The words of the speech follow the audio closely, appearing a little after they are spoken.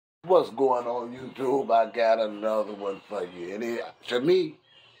What's going on YouTube? I got another one for you. And to me,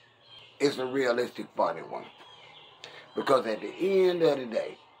 it's a realistic funny one. Because at the end of the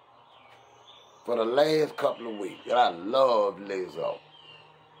day, for the last couple of weeks, and I love Lizzo.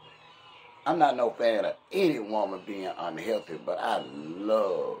 I'm not no fan of any woman being unhealthy, but I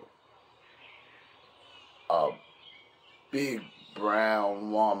love a big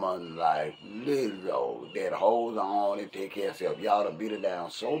brown woman like Lizzo that holds on and take care of herself. Y'all done beat her down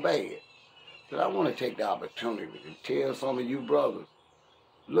so bad that I want to take the opportunity to tell some of you brothers,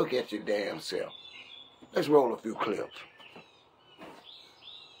 look at your damn self. Let's roll a few clips.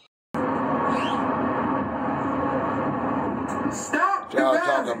 Stop Y'all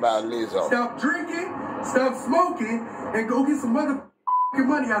talking about Lizzo. Stop drinking, stop smoking, and go get some motherfucking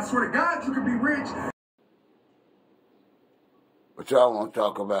money. I swear to God, you can be rich. But y'all want to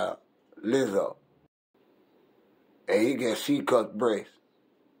talk about Lizzo. And he gets C-cut breasts.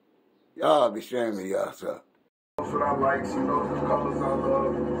 Y'all be shaming yourself. That's what I like, you know, the colors I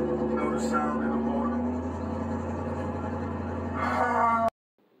love, you know, the sound in the morning.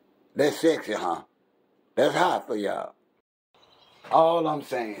 That's sexy, huh? That's hot for y'all. All I'm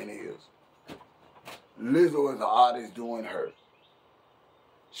saying is, Lizzo is an artist doing her.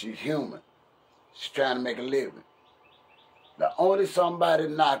 She's human. She's trying to make a living. The only somebody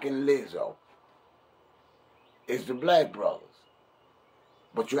knocking Lizzo is the black brothers.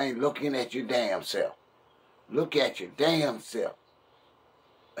 But you ain't looking at your damn self. Look at your damn self.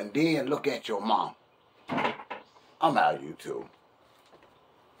 And then look at your mom. I'm out, YouTube.